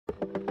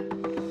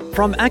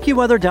From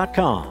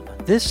AccuWeather.com,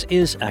 this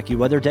is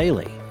AccuWeather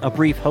Daily, a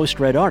brief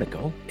host-read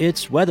article.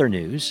 It's weather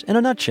news in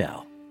a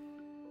nutshell.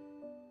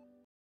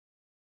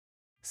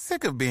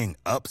 Sick of being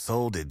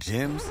upsold at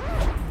gyms?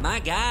 My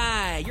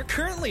guy, you're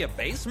currently a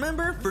base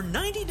member? For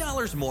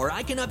 $90 more,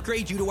 I can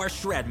upgrade you to our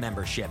Shred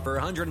membership. For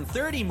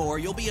 $130 more,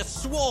 you'll be a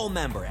Swole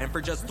member. And for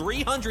just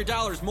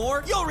 $300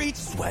 more, you'll reach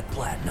Sweat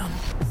Platinum.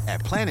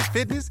 At Planet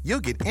Fitness,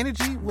 you'll get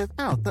energy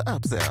without the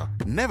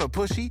upsell. Never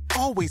pushy,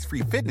 always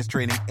free fitness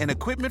training and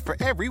equipment for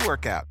every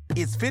workout.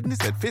 It's fitness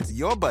that fits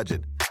your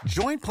budget.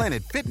 Join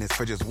Planet Fitness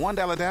for just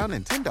 $1 down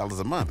and $10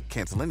 a month.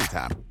 Cancel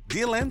anytime.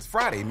 Deal ends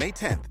Friday, May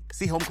 10th.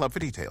 See Home Club for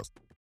details.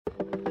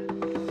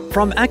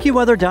 From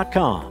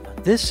AccuWeather.com,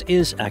 this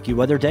is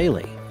AccuWeather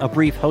Daily, a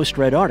brief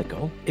host-read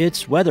article.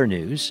 It's weather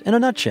news in a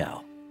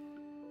nutshell.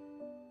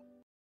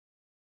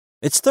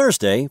 It's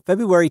Thursday,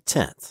 February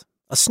 10th.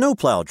 A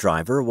snowplow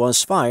driver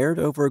was fired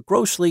over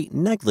grossly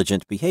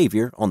negligent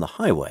behavior on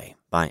the highway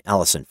by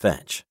Allison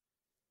Finch.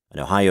 An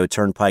Ohio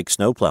Turnpike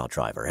snowplow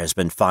driver has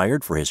been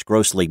fired for his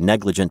grossly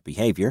negligent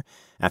behavior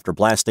after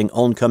blasting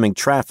oncoming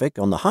traffic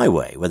on the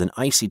highway with an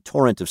icy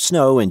torrent of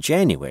snow in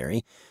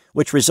January,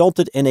 which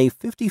resulted in a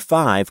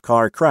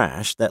 55-car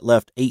crash that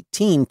left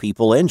 18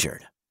 people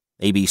injured.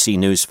 ABC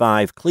News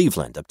 5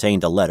 Cleveland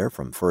obtained a letter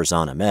from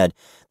Farzan Ahmed,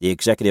 the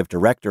executive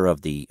director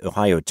of the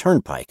Ohio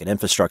Turnpike and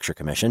Infrastructure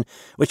Commission,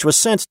 which was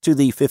sent to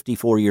the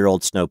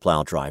 54-year-old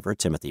snowplow driver,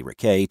 Timothy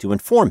Rickey, to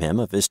inform him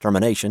of his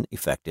termination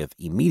effective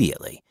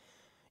immediately.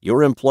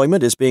 Your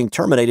employment is being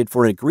terminated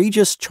for an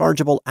egregious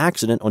chargeable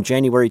accident on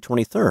January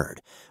 23rd,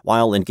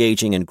 while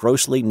engaging in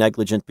grossly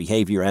negligent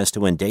behavior as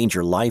to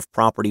endanger life,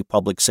 property,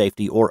 public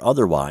safety, or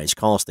otherwise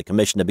cause the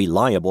commission to be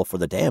liable for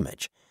the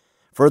damage.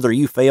 Further,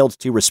 you failed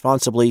to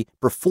responsibly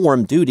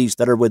perform duties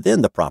that are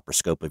within the proper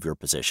scope of your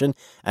position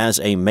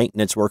as a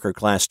maintenance worker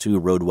Class 2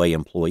 roadway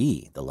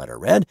employee, the letter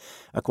read,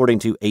 according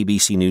to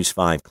ABC News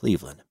 5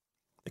 Cleveland.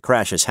 The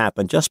crashes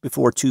happened just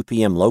before 2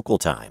 p.m. local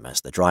time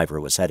as the driver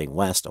was heading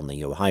west on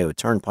the Ohio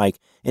Turnpike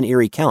in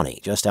Erie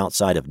County, just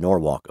outside of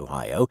Norwalk,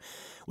 Ohio,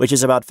 which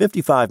is about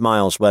 55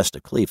 miles west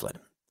of Cleveland.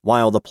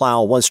 While the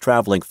plow was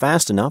traveling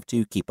fast enough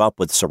to keep up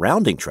with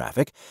surrounding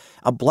traffic,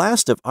 a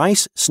blast of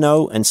ice,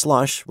 snow, and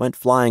slush went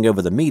flying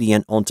over the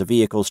median onto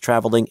vehicles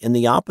traveling in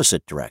the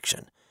opposite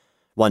direction.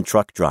 One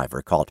truck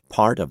driver caught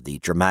part of the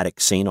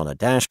dramatic scene on a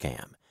dash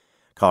cam.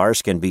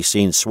 Cars can be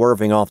seen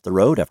swerving off the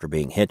road after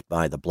being hit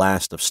by the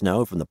blast of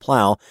snow from the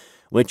plow,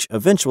 which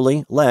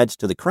eventually led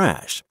to the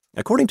crash.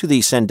 According to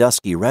the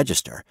Sandusky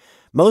Register,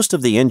 most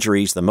of the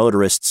injuries the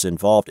motorists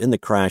involved in the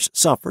crash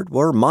suffered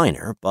were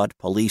minor, but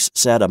police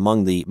said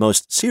among the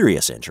most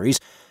serious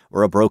injuries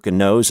were a broken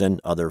nose and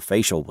other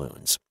facial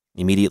wounds.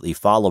 Immediately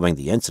following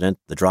the incident,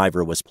 the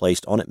driver was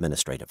placed on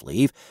administrative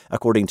leave,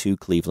 according to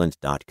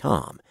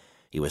Cleveland.com.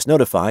 He was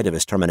notified of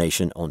his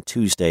termination on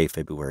Tuesday,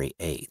 February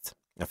 8th.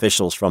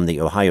 Officials from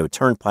the Ohio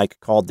Turnpike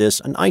called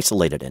this an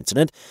isolated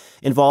incident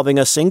involving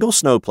a single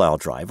snowplow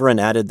driver and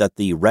added that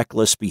the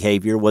reckless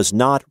behavior was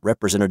not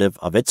representative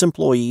of its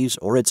employees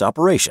or its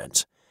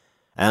operations.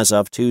 As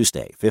of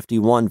Tuesday,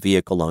 51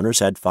 vehicle owners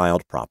had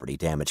filed property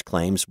damage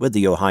claims with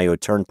the Ohio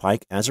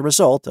Turnpike as a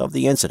result of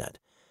the incident.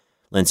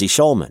 Lindsay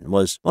Shulman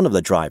was one of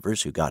the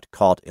drivers who got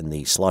caught in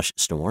the slush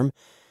storm.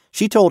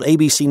 She told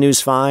ABC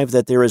News 5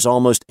 that there is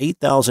almost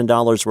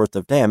 $8,000 worth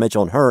of damage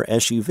on her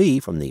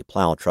SUV from the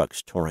plow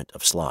truck's torrent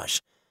of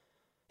slush.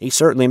 He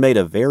certainly made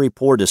a very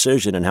poor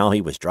decision in how he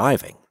was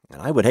driving,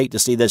 and I would hate to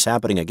see this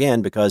happening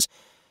again because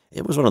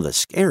it was one of the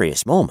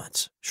scariest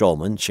moments,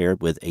 Shulman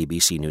shared with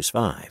ABC News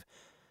 5.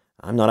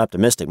 I'm not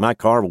optimistic my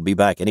car will be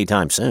back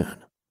anytime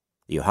soon.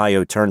 The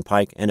Ohio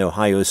Turnpike and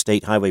Ohio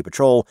State Highway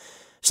Patrol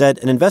said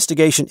an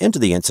investigation into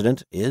the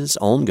incident is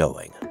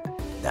ongoing.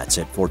 That's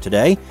it for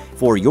today.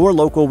 For your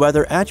local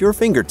weather at your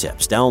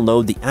fingertips,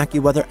 download the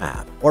AccuWeather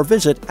app or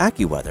visit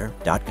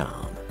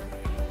AccuWeather.com.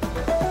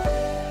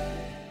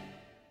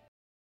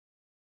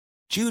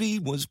 Judy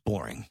was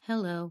boring.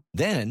 Hello.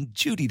 Then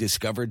Judy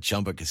discovered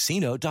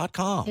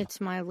ChumbaCasino.com. It's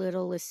my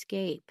little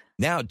escape.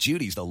 Now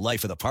Judy's the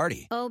life of the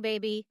party. Oh,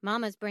 baby,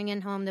 mama's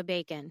bringing home the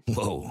bacon.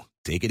 Whoa,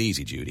 take it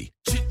easy, Judy.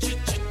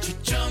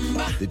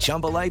 The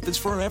Chumba life is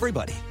for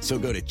everybody. So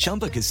go to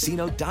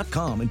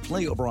ChumbaCasino.com and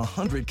play over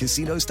 100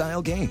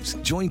 casino-style games.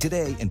 Join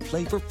today and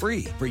play for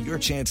free for your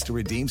chance to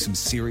redeem some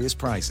serious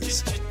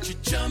prizes.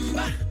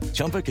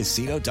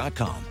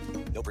 ChumbaCasino.com.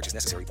 No purchase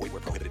necessary. Void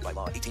where prohibited by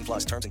law.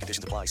 18+ terms and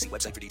conditions apply. See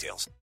website for details.